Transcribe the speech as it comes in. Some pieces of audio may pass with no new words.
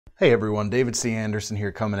Hey everyone, David C. Anderson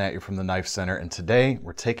here coming at you from the Knife Center, and today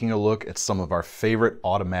we're taking a look at some of our favorite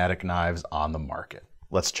automatic knives on the market.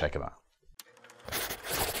 Let's check them out.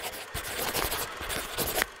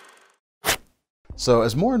 So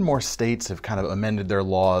as more and more states have kind of amended their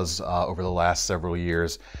laws over the last several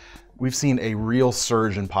years, we've seen a real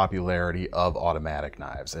surge in popularity of automatic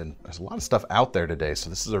knives, and there's a lot of stuff out there today,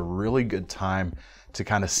 so this is a really good time to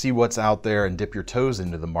kind of see what's out there and dip your toes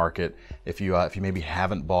into the market if you maybe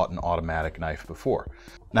haven't bought an automatic knife before.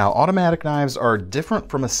 Now, automatic knives are different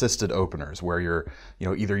from assisted openers, where you're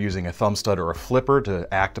either using a thumb stud or a flipper to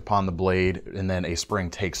act upon the blade, and then a spring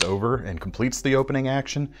takes over and completes the opening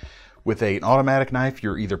action. With an automatic knife,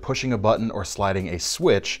 you're either pushing a button or sliding a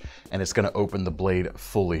switch, and it's going to open the blade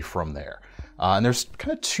fully from there. And there's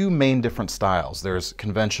kind of two main different styles. There's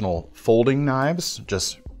conventional folding knives,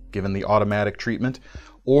 just given the automatic treatment,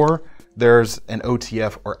 or there's an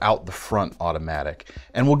OTF or out the front automatic.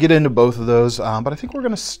 And we'll get into both of those, but I think we're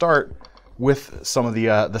going to start with some of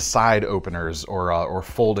the side openers or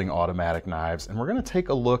folding automatic knives, and we're going to take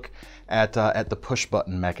a look at the push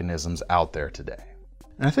button mechanisms out there today.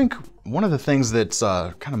 And I think one of the things that's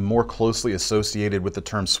kind of more closely associated with the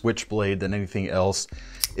term switchblade than anything else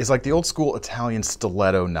is like the old school Italian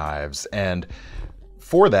stiletto knives. And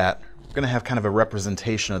for that, we're going to have kind of a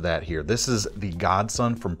representation of that here. This is the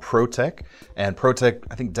godson from ProTech, and ProTech,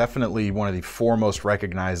 I think, definitely one of the foremost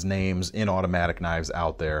recognized names in automatic knives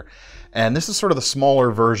out there. And this is sort of the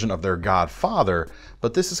smaller version of their godfather,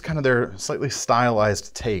 but this is kind of their slightly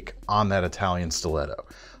stylized take on that Italian stiletto.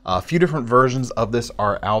 A few different versions of this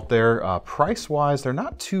are out there. Price-wise, they're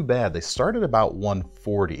not too bad. They start at about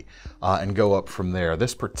 $140 and go up from there.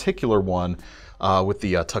 This particular one with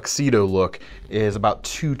the tuxedo look is about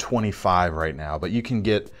 $225 right now, but you can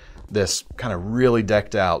get this kind of really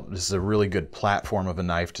decked out. This is a really good platform of a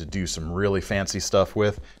knife to do some really fancy stuff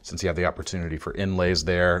with, since you have the opportunity for inlays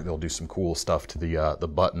there. They'll do some cool stuff to the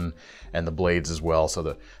button and the blades as well. So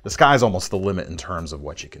the sky's almost the limit in terms of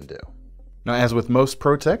what you can do. Now, as with most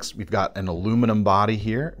ProTechs, we've got an aluminum body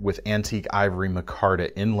here with antique ivory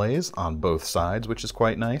micarta inlays on both sides, which is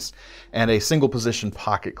quite nice, and a single position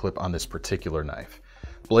pocket clip on this particular knife.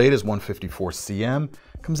 Blade is 154 cm,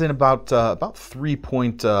 comes in about 3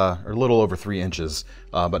 point, or a little over 3 inches,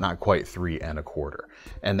 but not quite 3 1/4.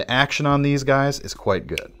 And the action on these guys is quite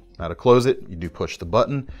good. Now to close it, you do push the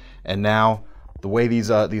button, and now the way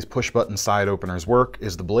these push button side openers work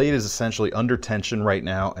is the blade is essentially under tension right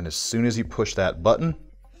now, and as soon as you push that button,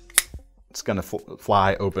 it's going to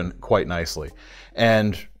fly open quite nicely.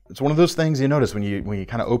 And it's one of those things you notice when you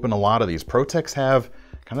kind of open a lot of these. ProTechs have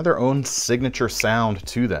kind of their own signature sound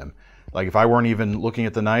to them. Like if I weren't even looking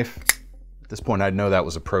at the knife, at this point I'd know that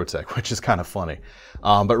was a ProTech, which is kind of funny.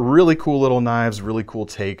 But really cool little knives, really cool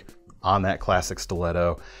take on that classic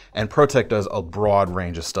stiletto. And ProTech does a broad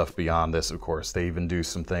range of stuff beyond this, of course. They even do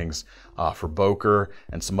some things for Boker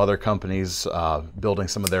and some other companies building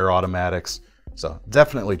some of their automatics. So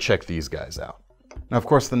definitely check these guys out. Now, of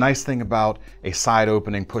course, the nice thing about a side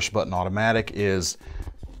opening push button automatic is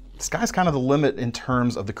the sky's kind of the limit in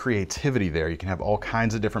terms of the creativity there. You can have all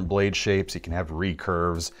kinds of different blade shapes. You can have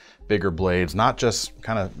recurves, bigger blades, not just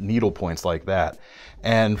kind of needle points like that.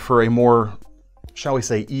 And for a more, shall we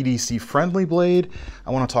say, EDC-friendly blade,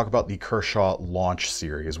 I want to talk about the Kershaw Launch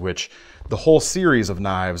series, which the whole series of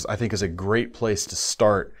knives I think is a great place to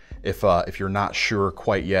start if you're not sure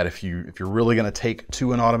quite yet if you're really going to take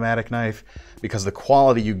to an automatic knife, because the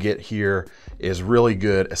quality you get here is really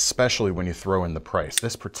good, especially when you throw in the price.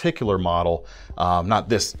 This particular model, not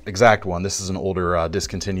this exact one, this is an older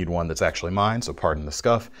discontinued one that's actually mine, so pardon the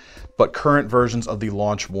scuff, but current versions of the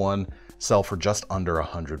Launch 1 sell for just under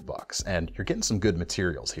 $100, and you're getting some good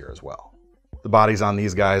materials here as well. The bodies on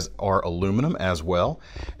these guys are aluminum as well,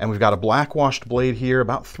 and we've got a black washed blade here,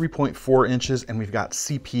 about 3.4 inches, and we've got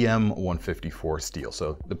CPM 154 steel,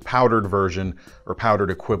 so the powdered version or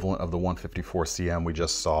powdered equivalent of the 154 CM we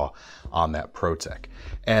just saw on that ProTech.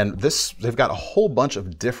 And this, they've got a whole bunch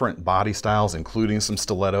of different body styles, including some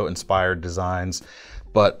stiletto inspired designs,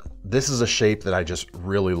 but this is a shape that I just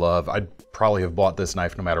really love. I'd probably have bought this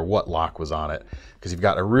knife no matter what lock was on it, because you've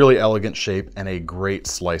got a really elegant shape and a great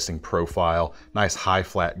slicing profile, nice high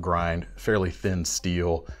flat grind, fairly thin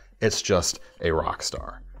steel. It's just a rock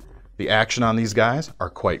star. The action on these guys are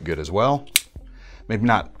quite good as well. Maybe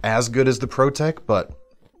not as good as the ProTech, but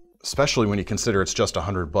especially when you consider it's just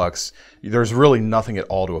 $100, there's really nothing at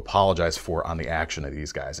all to apologize for on the action of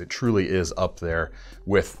these guys. It truly is up there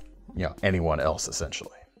with anyone else,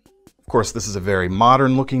 essentially. Of course, this is a very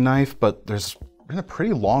modern looking knife, but there's been a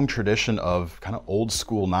pretty long tradition of kind of old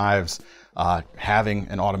school knives having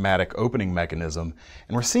an automatic opening mechanism.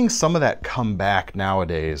 And we're seeing some of that come back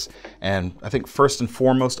nowadays. And I think first and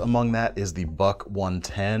foremost among that is the Buck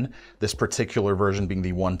 110, this particular version being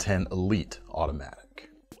the 110 Elite automatic.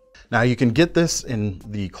 Now you can get this in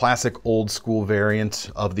the classic old school variant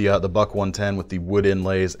of the Buck 110 with the wood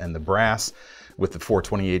inlays and the brass with the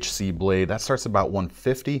 420HC blade. That starts about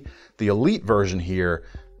 $150. The Elite version here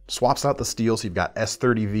swaps out the steel, so you've got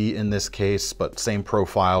S30V in this case, but same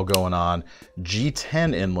profile going on,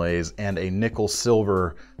 G10 inlays, and a nickel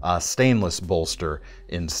silver stainless bolster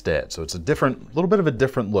instead. So it's a little bit of a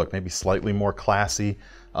different look, maybe slightly more classy,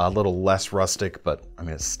 a little less rustic, but I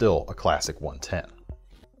mean, it's still a classic 110.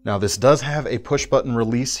 Now this does have a push button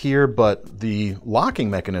release here, but the locking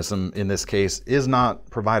mechanism in this case is not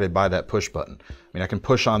provided by that push button. I mean, I can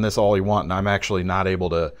push on this all you want and I'm actually not able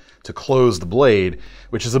to close the blade,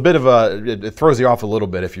 which is a bit of it throws you off a little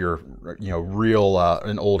bit if you're,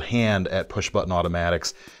 an old hand at push button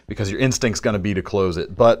automatics, because your instinct's gonna be to close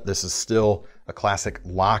it, but this is still a classic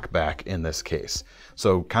lockback in this case.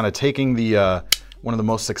 So kind of taking the, one of the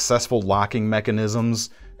most successful locking mechanisms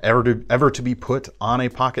ever to be put on a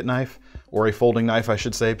pocket knife, or a folding knife, I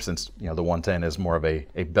should say, since the 110 is more of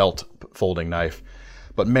a belt folding knife.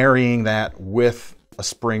 But marrying that with a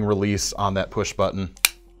spring release on that push button,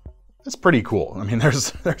 it's pretty cool. I mean,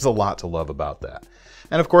 there's a lot to love about that.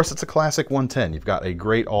 And of course, it's a classic 110. You've got a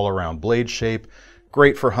great all-around blade shape,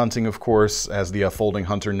 great for hunting, of course, as the folding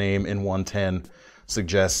hunter name in 110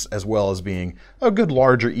 suggests, as well as being a good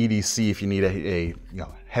larger EDC if you need a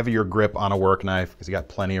heavier grip on a work knife, because you got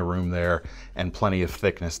plenty of room there and plenty of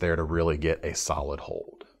thickness there to really get a solid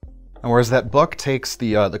hold. And whereas that Buck takes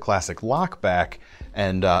the classic lock back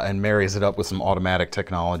and marries it up with some automatic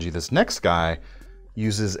technology, this next guy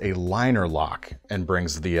uses a liner lock and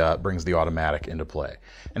brings the automatic into play.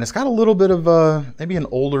 And it's got a little bit of maybe an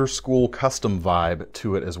older school custom vibe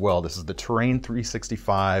to it as well. This is the Terrain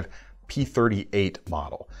 365 P38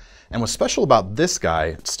 model. And what's special about this guy,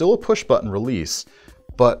 it's still a push button release,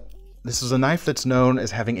 but this is a knife that's known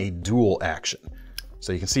as having a dual action.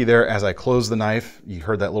 So you can see there, as I close the knife, you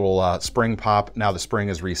heard that little spring pop. Now the spring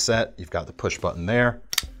is reset. You've got the push button there,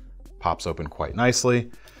 pops open quite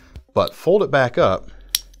nicely, but fold it back up.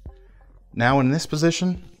 Now in this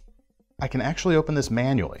position, I can actually open this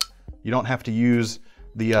manually. You don't have to use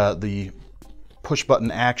the push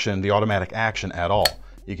button action, the automatic action at all.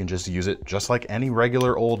 You can just use it just like any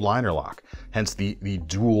regular old liner lock, hence the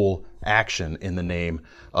dual action in the name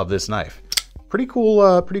of this knife. Pretty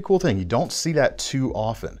cool thing. You don't see that too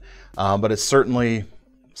often, but it's certainly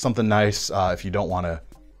something nice if you don't want to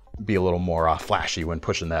be a little more flashy when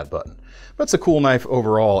pushing that button. But it's a cool knife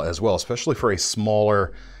overall as well, especially for a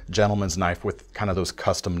smaller gentleman's knife with kind of those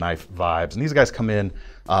custom knife vibes. And these guys come in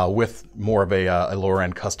with more of a lower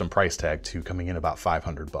end custom price tag too, coming in about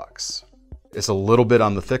 500 bucks. It's a little bit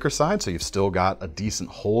on the thicker side, so you've still got a decent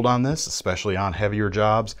hold on this, especially on heavier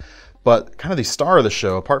jobs. But kind of the star of the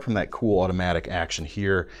show, apart from that cool automatic action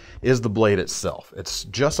here, is the blade itself. It's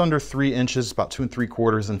just under 3 inches, about 2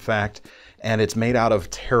 3/4 in fact, and it's made out of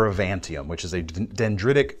terravantium, which is a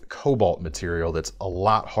dendritic cobalt material that's a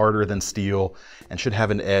lot harder than steel and should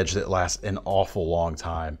have an edge that lasts an awful long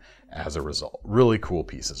time as a result. Really cool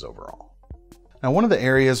pieces overall. Now, one of the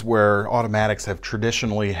areas where automatics have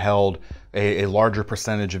traditionally held a larger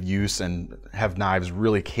percentage of use and have knives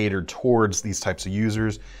really catered towards these types of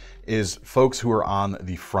users is folks who are on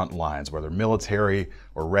the front lines, whether military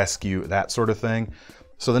or rescue, that sort of thing.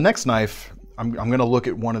 So the next knife, I'm gonna look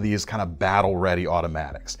at one of these kind of battle-ready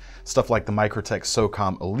automatics. Stuff like the Microtech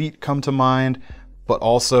SOCOM Elite come to mind, but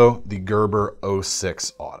also the Gerber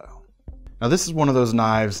 06 Auto. Now this is one of those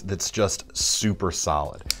knives that's just super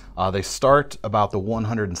solid. They start about the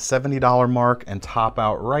 $170 mark and top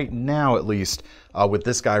out right now, at least, with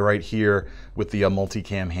this guy right here with the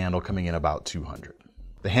multicam handle coming in about 200.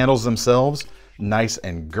 The handles themselves, nice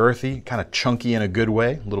and girthy, kind of chunky in a good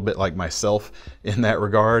way, a little bit like myself in that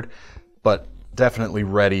regard, but definitely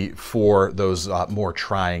ready for those more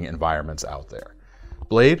trying environments out there.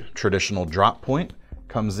 Blade, traditional drop point,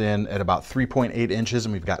 comes in at about 3.8 inches,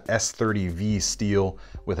 and we've got S30V steel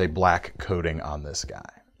with a black coating on this guy.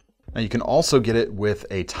 Now you can also get it with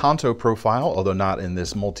a Tonto profile, although not in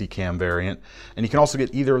this multicam variant. And you can also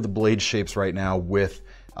get either of the blade shapes right now with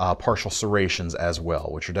partial serrations as well,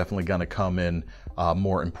 which are definitely gonna come in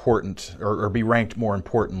more important, or be ranked more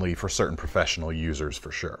importantly for certain professional users for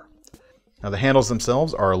sure. Now the handles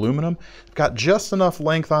themselves are aluminum. I've got just enough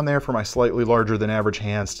length on there for my slightly larger than average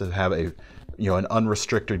hands to have an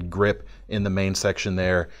unrestricted grip in the main section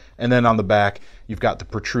there. And then on the back, you've got the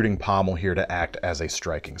protruding pommel here to act as a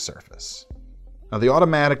striking surface. Now the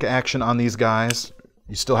automatic action on these guys,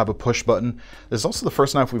 you still have a push button. This is also the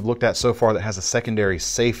first knife we've looked at so far that has a secondary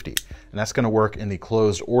safety, and that's going to work in the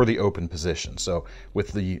closed or the open position. So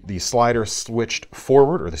with the slider switched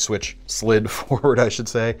forward, or the switch slid forward, I should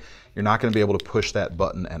say, you're not going to be able to push that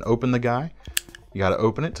button and open the guy. You got to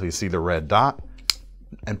open it till you see the red dot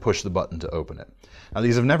and push the button to open it. Now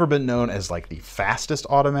these have never been known as like the fastest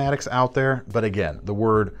automatics out there, but again, the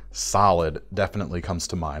word solid definitely comes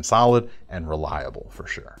to mind. Solid and reliable for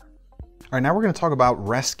sure. All right, now we're going to talk about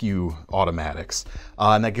rescue automatics,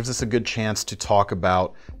 and that gives us a good chance to talk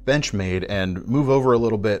about Benchmade and move over a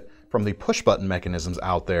little bit from the push button mechanisms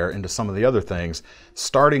out there into some of the other things,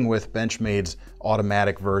 starting with Benchmade's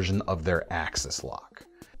automatic version of their axis lock.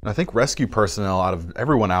 And I think rescue personnel out of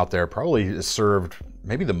everyone out there probably is served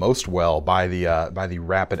maybe the most well by the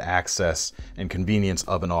rapid access and convenience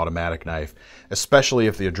of an automatic knife, especially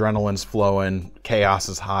if the adrenaline's flowing, chaos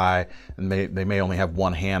is high, and they may only have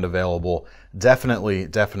one hand available.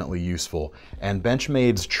 Definitely useful. And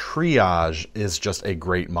Benchmade's Triage is just a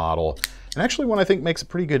great model, and actually one I think makes a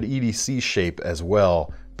pretty good EDC shape as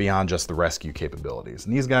well, beyond just the rescue capabilities.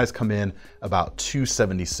 And these guys come in about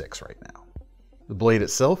 $276 right now. The blade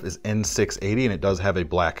itself is N680, and it does have a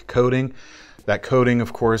black coating. That coating,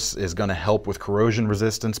 of course, is going to help with corrosion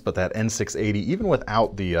resistance, but that N680, even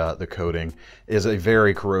without the coating, is a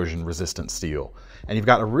very corrosion-resistant steel. And you've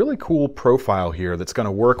got a really cool profile here that's going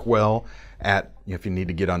to work well at, if you need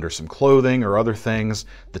to get under some clothing or other things.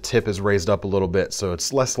 The tip is raised up a little bit, so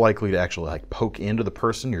it's less likely to actually like poke into the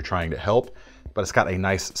person you're trying to help, but it's got a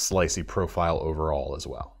nice slicey profile overall as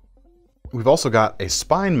well. We've also got a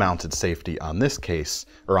spine-mounted safety on this case,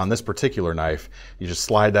 or on this particular knife. You just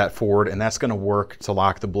slide that forward, and that's going to work to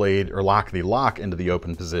lock the blade, or lock the lock into the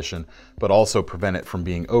open position, but also prevent it from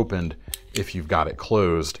being opened if you've got it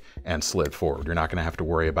closed and slid forward. You're not going to have to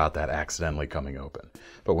worry about that accidentally coming open.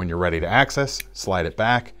 But when you're ready to access, slide it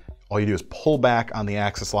back. All you do is pull back on the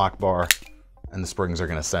axis lock bar, and the springs are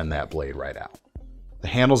going to send that blade right out. The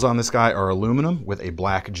handles on this guy are aluminum with a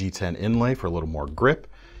black G10 inlay for a little more grip.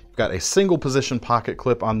 You've got a single position pocket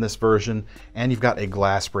clip on this version, and you've got a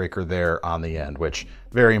glass breaker there on the end, which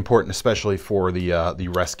very important, especially for the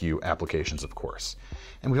rescue applications, of course.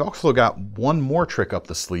 And we've also got one more trick up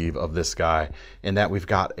the sleeve of this guy, in that we've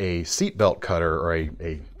got a seatbelt cutter, or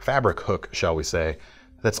a fabric hook, shall we say,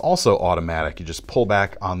 that's also automatic. You just pull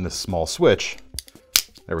back on this small switch.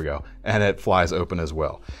 There we go, and it flies open as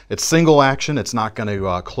well. It's single action. It's not going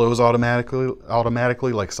to close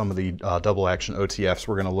automatically like some of the double action OTFs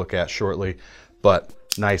we're going to look at shortly, but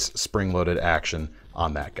nice spring-loaded action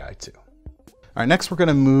on that guy too. All right, next we're going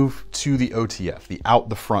to move to the OTF, the out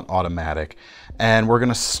the front automatic, and we're going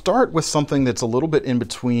to start with something that's a little bit in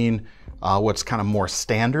between what's kind of more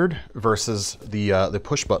standard versus the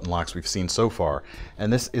push button locks we've seen so far.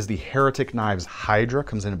 And this is the Heretic Knives Hydra.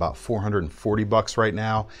 Comes in about $440 right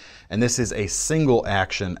now. And this is a single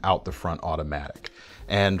action out the front automatic.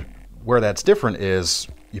 And where that's different is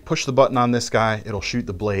you push the button on this guy, it'll shoot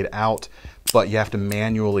the blade out, but you have to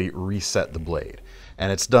manually reset the blade.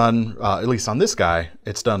 And it's done, at least on this guy,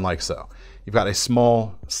 it's done like so. You've got a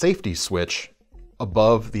small safety switch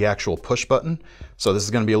above the actual push button. So this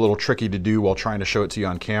is going to be a little tricky to do while trying to show it to you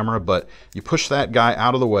on camera, but you push that guy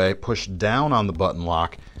out of the way, push down on the button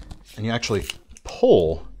lock, and you actually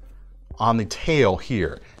pull on the tail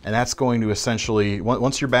here. And that's going to essentially,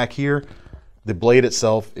 once you're back here, the blade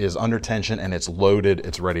itself is under tension and it's loaded,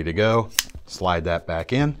 it's ready to go. Slide that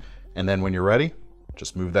back in, and then when you're ready,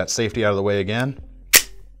 just move that safety out of the way again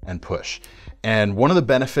and push. And one of the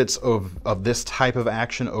benefits of this type of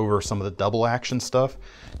action over some of the double action stuff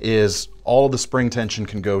is all of the spring tension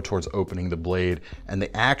can go towards opening the blade, and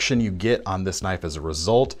the action you get on this knife as a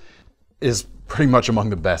result is pretty much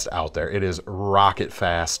among the best out there. It is rocket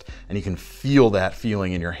fast, and you can feel that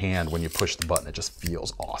feeling in your hand when you push the button. It just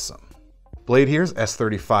feels awesome. Blade here is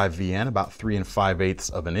S35VN, about 3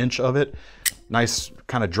 5/8 of an inch of it. Nice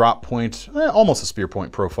kind of drop point, almost a spear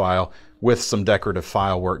point profile, with some decorative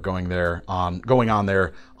file work going on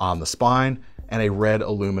there on the spine, and a red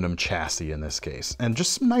aluminum chassis in this case. And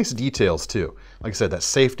just some nice details too. Like I said, that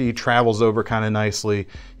safety travels over kind of nicely.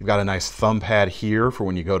 You've got a nice thumb pad here for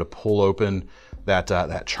when you go to pull open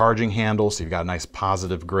that charging handle, so you've got a nice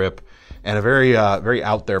positive grip, and a very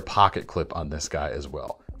out there pocket clip on this guy as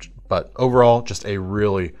well. But overall, just a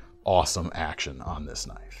really awesome action on this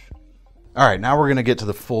knife. All right, now we're gonna get to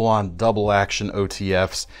the full-on double action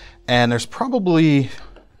OTFs, and there's probably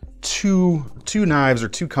two knives, or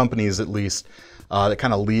two companies at least, that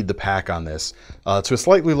kind of lead the pack on this. To a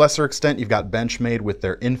slightly lesser extent, you've got Benchmade with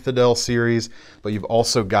their Infidel series, but you've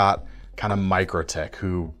also got kind of Microtech,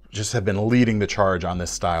 who just have been leading the charge on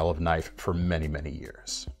this style of knife for many, many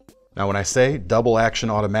years. Now, when I say double action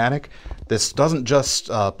automatic, this doesn't just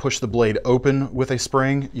push the blade open with a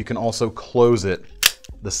spring, you can also close it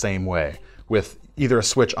the same way with either a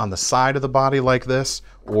switch on the side of the body like this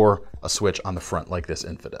or a switch on the front like this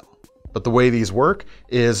Infidel. But the way these work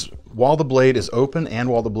is while the blade is open and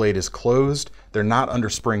while the blade is closed, they're not under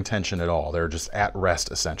spring tension at all. They're just at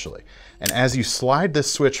rest essentially. And as you slide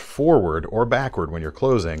this switch forward or backward when you're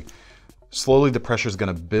closing, slowly the pressure is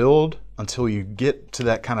going to build until you get to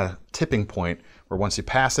that kind of tipping point where once you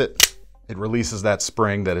pass it, it releases that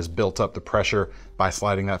spring that has built up the pressure by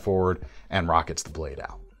sliding that forward and rockets the blade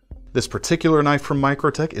out. This particular knife from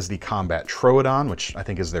Microtech is the Combat Troodon, which I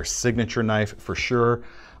think is their signature knife for sure.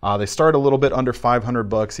 They start a little bit under 500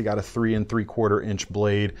 bucks. You got a 3 3/4 inch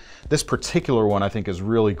blade. This particular one I think is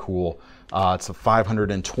really cool. It's a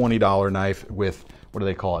 $520 knife with, what do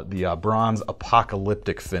they call it? The bronze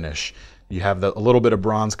apocalyptic finish. You have a little bit of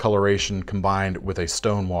bronze coloration combined with a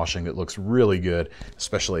stone washing that looks really good,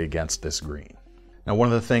 especially against this green. Now, one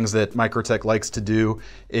of the things that Microtech likes to do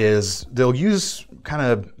is they'll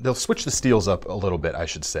switch the steels up a little bit, I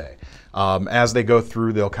should say. As they go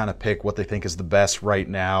through, they'll kind of pick what they think is the best right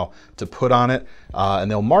now to put on it.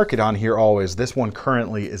 And they'll mark it on here always. This one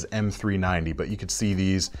currently is M390, but you could see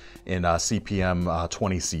these in CPM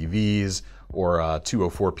 20 CVs or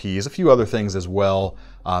 204Ps, a few other things as well.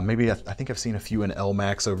 Maybe I think I've seen a few in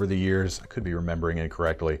LMAX over the years. I could be remembering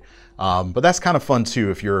incorrectly. But that's kind of fun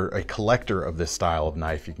too. If you're a collector of this style of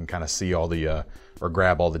knife, you can kind of see all the, or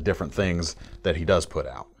grab all the different things that he does put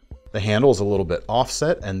out. The handle is a little bit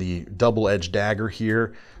offset, and the double-edged dagger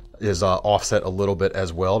here is offset a little bit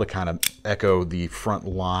as well to kind of echo the front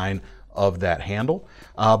line of that handle.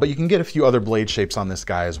 But you can get a few other blade shapes on this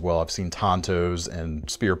guy as well. I've seen Tontos and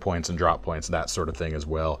spear points and drop points, that sort of thing as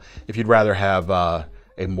well. If you'd rather have a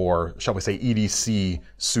more, shall we say, EDC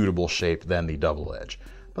suitable shape than the double edge.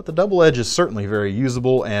 But the double edge is certainly very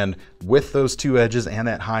usable, and with those two edges and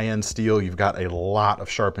that high-end steel, you've got a lot of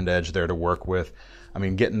sharpened edge there to work with. I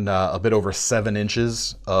mean, getting a bit over 7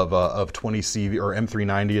 inches of 20 CV, or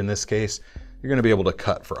M390 in this case, you're gonna be able to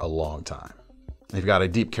cut for a long time. You've got a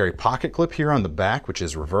deep carry pocket clip here on the back, which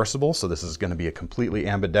is reversible, so this is gonna be a completely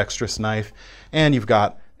ambidextrous knife, and you've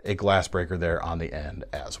got a glass breaker there on the end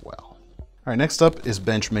as well. All right, next up is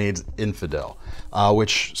Benchmade's Infidel,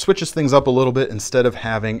 which switches things up a little bit. Instead of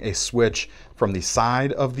having a switch from the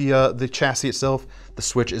side of the chassis itself, the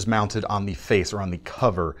switch is mounted on the face or on the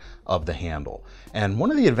cover of the handle. And one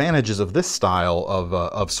of the advantages of this style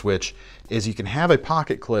of switch is you can have a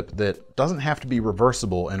pocket clip that doesn't have to be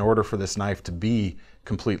reversible in order for this knife to be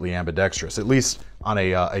completely ambidextrous, at least on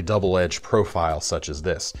a double-edged profile such as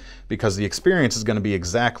this, because the experience is going to be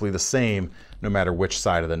exactly the same no matter which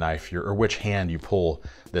side of the knife or which hand you pull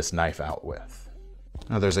this knife out with.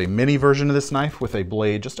 Now, there's a mini version of this knife with a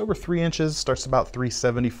blade just over 3 inches, starts about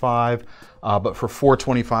 $375, but for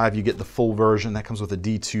 $425 you get the full version that comes with a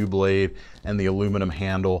D2 blade and the aluminum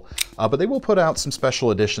handle. But they will put out some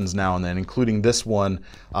special editions now and then, including this one,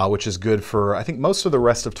 which is good for, I think, most of the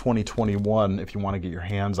rest of 2021 if you want to get your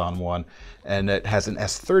hands on one. And it has an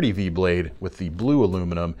S30V blade with the blue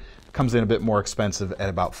aluminum. It comes in a bit more expensive at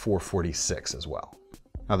about $446 as well.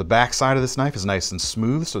 Now, the back side of this knife is nice and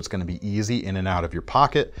smooth, so it's going to be easy in and out of your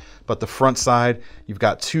pocket. But the front side, you've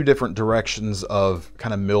got 2 different directions of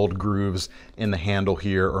kind of milled grooves in the handle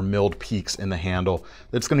here, or milled peaks in the handle.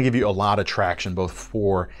 That's going to give you a lot of traction both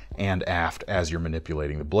fore and aft as you're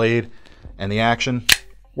manipulating the blade. And the action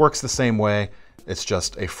works the same way. It's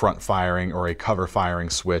just a front firing or a cover firing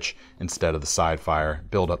switch instead of the side fire.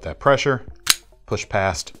 Build up that pressure, push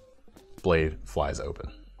past, blade flies open.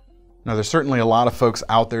 Now, there's certainly a lot of folks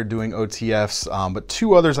out there doing OTFs, but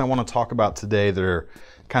 2 others I want to talk about today that are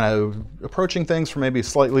kind of approaching things from maybe a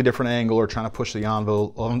slightly different angle or trying to push the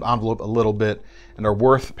envelope a little bit and are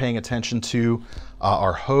worth paying attention to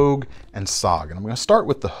are Hogue and SOG. And I'm going to start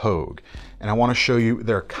with the Hogue, and I want to show you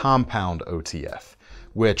their compound OTF,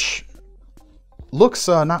 which looks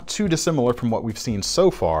not too dissimilar from what we've seen so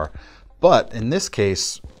far, but in this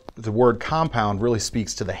case, the word compound really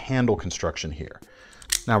speaks to the handle construction here.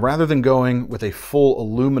 Now, rather than going with a full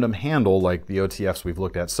aluminum handle like the OTFs we've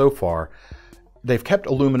looked at so far, they've kept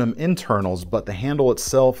aluminum internals, but the handle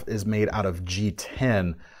itself is made out of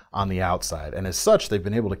G10 on the outside. And as such, they've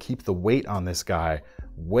been able to keep the weight on this guy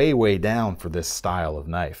way, way down for this style of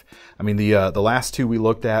knife. I mean, the last 2 we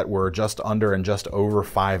looked at were just under and just over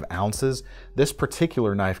 5 ounces. This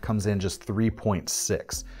particular knife comes in just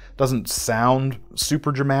 3.6. Doesn't sound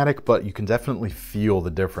super dramatic, but you can definitely feel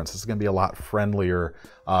the difference. It's going to be a lot friendlier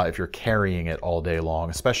if you're carrying it all day long,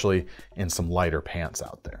 especially in some lighter pants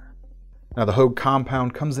out there. Now the Hogue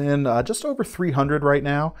compound comes in just over 300 right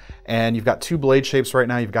now, and you've got two blade shapes right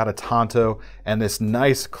now. You've got a Tonto and this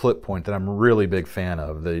nice clip point that I'm a really big fan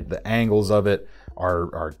of. The angles of it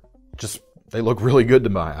are just, they look really good to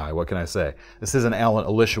my eye. What can I say? This is an Alan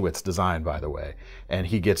Olishewicz design, by the way, and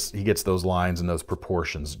he gets those lines and those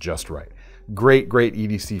proportions just right. Great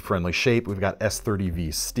EDC friendly shape. We've got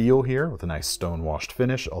S30V steel here with a nice stone washed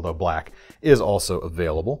finish, although black is also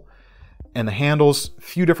available. And the handles, a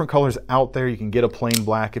few different colors out there. You can get a plain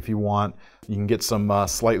black if you want. You can get some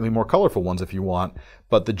slightly more colorful ones if you want.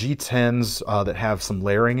 But the G10s that have some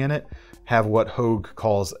layering in it have what Hogue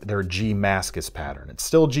calls their G Mascus pattern. It's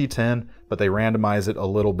still G10, but they randomize it a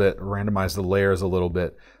little bit, randomize the layers a little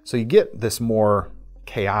bit. So you get this more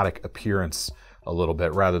chaotic appearance a little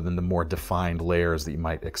bit rather than the more defined layers that you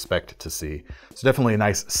might expect to see. So definitely a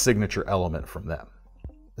nice signature element from them.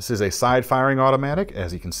 This is a side firing automatic,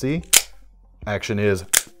 as you can see. Action is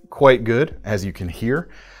quite good, as you can hear.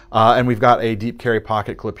 And we've got a deep carry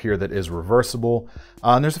pocket clip here that is reversible.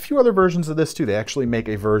 And there's a few other versions of this too. They actually make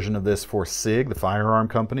a version of this for SIG, the firearm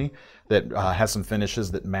company, that has some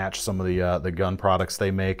finishes that match some of the gun products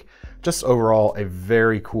they make. Just overall, a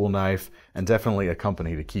very cool knife and definitely a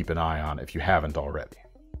company to keep an eye on if you haven't already.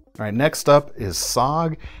 All right, next up is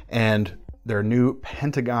SOG, and their new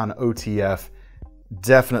Pentagon OTF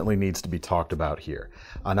definitely needs to be talked about here.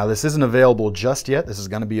 Now this isn't available just yet. This is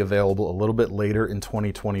going to be available a little bit later in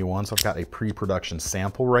 2021. So I've got a pre-production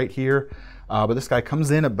sample right here. But this guy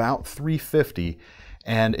comes in about $350.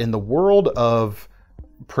 And in the world of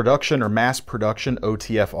production or mass production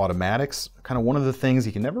OTF automatics, kind of one of the things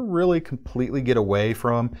you can never really completely get away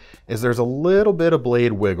from is there's a little bit of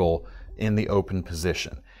blade wiggle in the open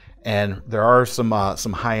position. And there are some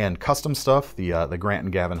high-end custom stuff, the Grant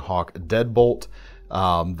and Gavin Hawk Deadbolt,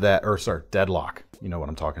 Deadlock, you know what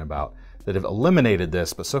I'm talking about, that have eliminated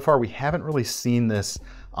this, but so far we haven't really seen this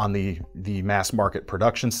on the mass market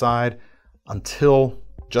production side until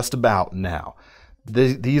just about now.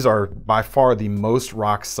 These are by far the most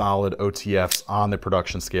rock solid OTFs on the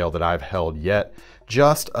production scale that I've held yet.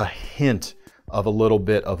 Just a hint of a little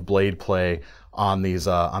bit of blade play on these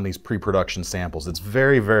pre-production samples. It's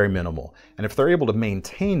very minimal, and if they're able to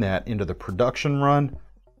maintain that into the production run,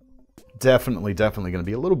 definitely going to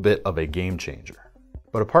be a little bit of a game changer.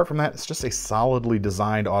 But apart from that, it's just a solidly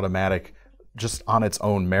designed automatic just on its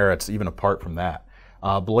own merits, even apart from that.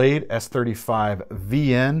 Blade S35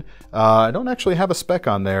 VN. I don't actually have a spec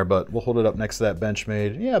on there, but we'll hold it up next to that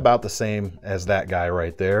Benchmade. Yeah, about the same as that guy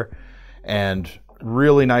right there. And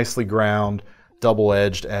really nicely ground,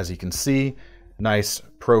 double-edged, as you can see. Nice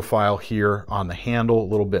profile here on the handle, a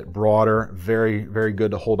little bit broader. Very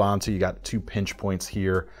good to hold on to. You got two pinch points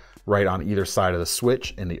here, right on either side of the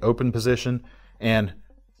switch in the open position, and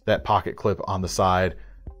that pocket clip on the side.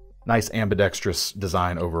 Nice ambidextrous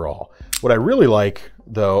design overall. What I really like,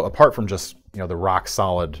 though, apart from just the rock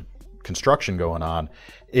solid construction going on,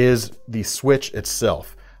 is the switch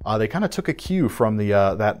itself. They kind of took a cue from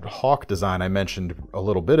that Hawk design I mentioned a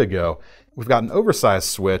little bit ago. We've got an oversized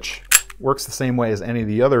switch, works the same way as any of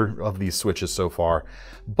the other of these switches so far,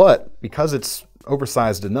 but because it's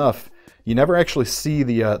oversized enough, you never actually see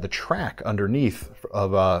the track underneath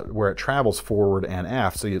of where it travels forward and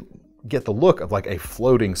aft, so you get the look of like a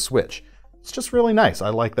floating switch. It's just really nice. I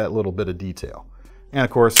like that little bit of detail. And of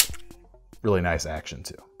course, really nice action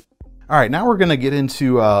too. All right, now we're gonna get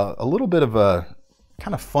into a little bit of a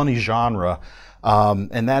kind of funny genre,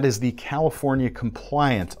 and that is the California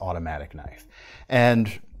compliant automatic knife.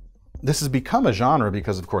 And this has become a genre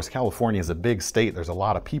because, of course, California is a big state. There's a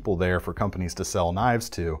lot of people there for companies to sell knives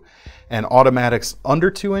to. And automatics under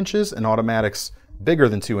 2 inches and automatics bigger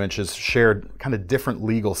than 2 inches shared kind of different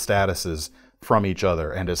legal statuses from each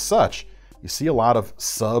other. And as such, you see a lot of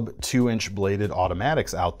sub 2-inch bladed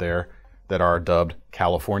automatics out there that are dubbed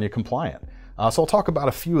California compliant. So I'll talk about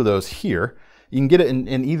a few of those here. You can get it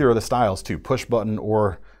in either of the styles too, push button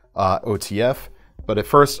or OTF. But at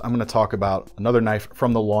first, I'm going to talk about another knife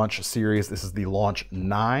from the Launch series. This is the Launch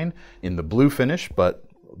 9 in the blue finish, but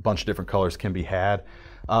a bunch of different colors can be had.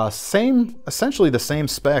 Essentially the same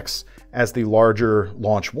specs as the larger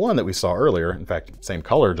Launch 1 that we saw earlier. In fact, same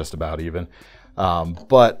color just about even.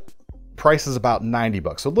 But price is about 90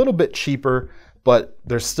 bucks, so a little bit cheaper, but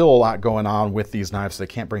there's still a lot going on with these knives, so they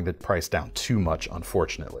can't bring the price down too much,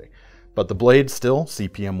 unfortunately. But the blade still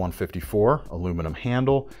CPM 154, aluminum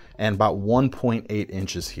handle, and about 1.8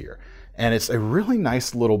 inches here. And it's a really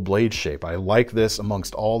nice little blade shape. I like this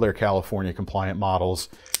amongst all their California compliant models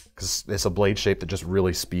because it's a blade shape that just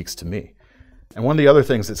really speaks to me. And one of the other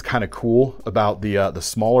things that's kind of cool about the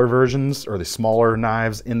smaller versions or the smaller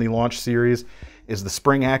knives in the Launch series is the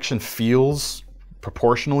spring action feels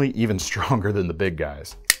proportionally even stronger than the big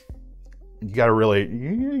guys.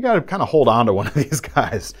 You gotta kind of hold on to one of these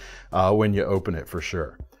guys when you open it, for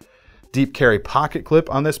sure. Deep carry pocket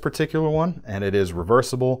clip on this particular one, and it is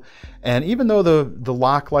reversible. And even though the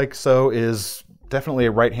lock like so is definitely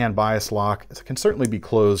a right hand bias lock, it can certainly be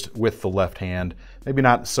closed with the left hand. Maybe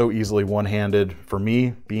not so easily one-handed for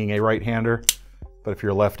me, being a right-hander, but if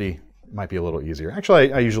you're a lefty, it might be a little easier.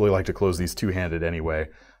 Actually, I usually like to close these two-handed anyway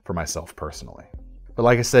for myself personally. But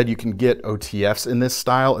like I said, you can get OTFs in this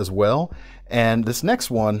style as well. And this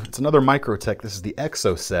next one, it's another Microtech. This is the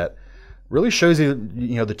Exo set. Really shows you,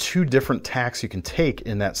 the two different tacks you can take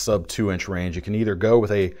in that sub 2-inch range. You can either go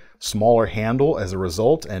with a smaller handle as a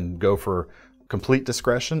result and go for complete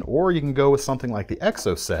discretion, or you can go with something like the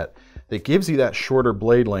Exo set that gives you that shorter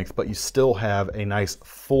blade length, but you still have a nice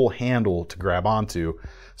full handle to grab onto.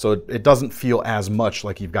 So it doesn't feel as much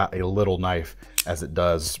like you've got a little knife as it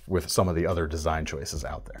does with some of the other design choices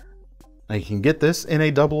out there. Now you can get this in a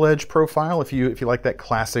double edge profile if you like that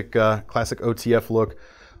classic OTF look.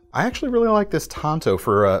 I actually really like this Tanto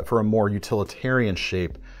for a more utilitarian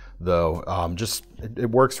shape, though. It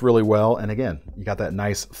works really well, and again, you got that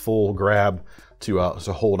nice full grab to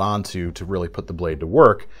hold on to really put the blade to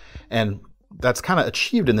work, and that's kind of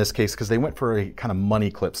achieved in this case because they went for a kind of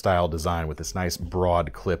money clip style design with this nice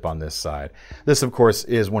broad clip on this side. This, of course,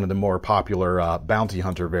 is one of the more popular bounty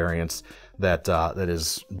hunter variants that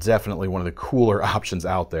is definitely one of the cooler options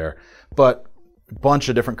out there, but bunch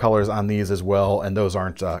of different colors on these as well, and those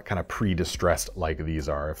aren't kind of pre-distressed like these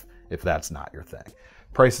are if that's not your thing.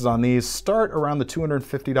 Prices on these start around the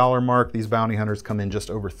 $250 mark. These bounty hunters come in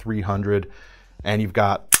just over $300, and you've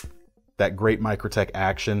got that great Microtech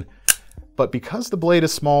action. But because the blade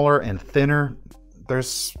is smaller and thinner,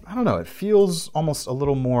 I don't know, it feels almost a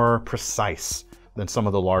little more precise than some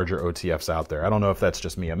of the larger OTFs out there. I don't know if that's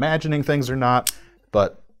just me imagining things or not,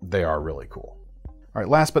 but they are really cool. All right,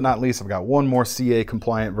 last but not least, I've got one more CA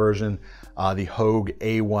compliant version, the Hogue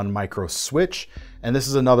A1 Micro Switch. And this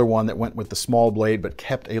is another one that went with the small blade, but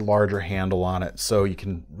kept a larger handle on it, so you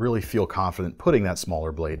can really feel confident putting that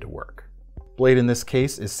smaller blade to work. Blade in this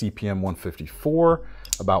case is CPM 154,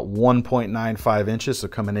 about 1.95 inches, so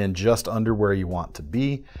coming in just under where you want to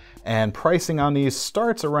be. And pricing on these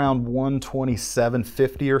starts around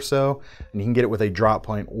 $127.50 or so, and you can get it with a drop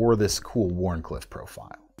point or this cool Wharncliffe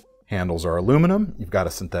profile. Handles are aluminum. You've got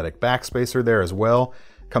a synthetic backspacer there as well.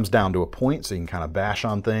 Comes down to a point, so you can kind of bash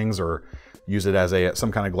on things or use it as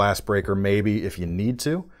some kind of glass breaker maybe if you need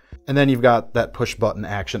to. And then you've got that push button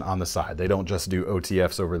action on the side. They don't just do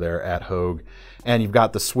OTFs over there at Hogue. And you've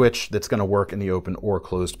got the switch that's going to work in the open or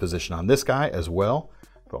closed position on this guy as well.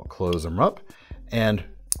 So I'll close them up. And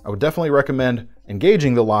I would definitely recommend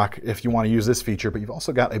engaging the lock if you want to use this feature, but you've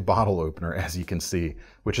also got a bottle opener, as you can see,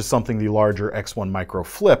 which is something the larger X1 Micro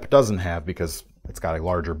Flip doesn't have because it's got a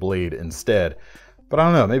larger blade instead. But I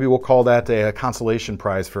don't know, maybe we'll call that a consolation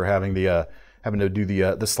prize for having to do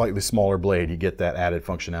the slightly smaller blade. You get that added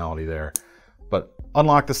functionality there. But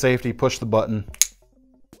unlock the safety, push the button,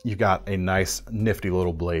 you've got a nice nifty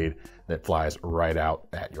little blade that flies right out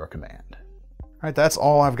at your command. All right, that's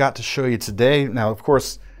all I've got to show you today. Now, of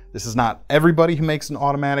course, this is not everybody who makes an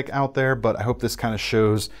automatic out there, but I hope this kind of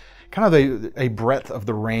shows kind of a breadth of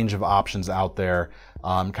the range of options out there,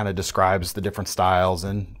 kind of describes the different styles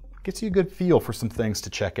and gets you a good feel for some things to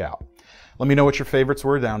check out. Let me know what your favorites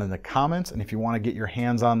were down in the comments, and if you want to get your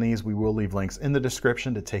hands on these, we will leave links in the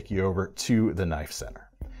description to take you over to the Knife Center.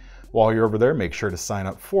 While you're over there, make sure to sign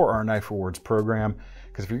up for our Knife Rewards program,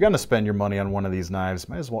 because if you're going to spend your money on one of these knives,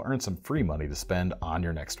 might as well earn some free money to spend on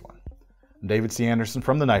your next one. I'm David C. Anderson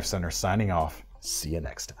from the Knife Center signing off. See you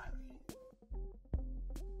next time.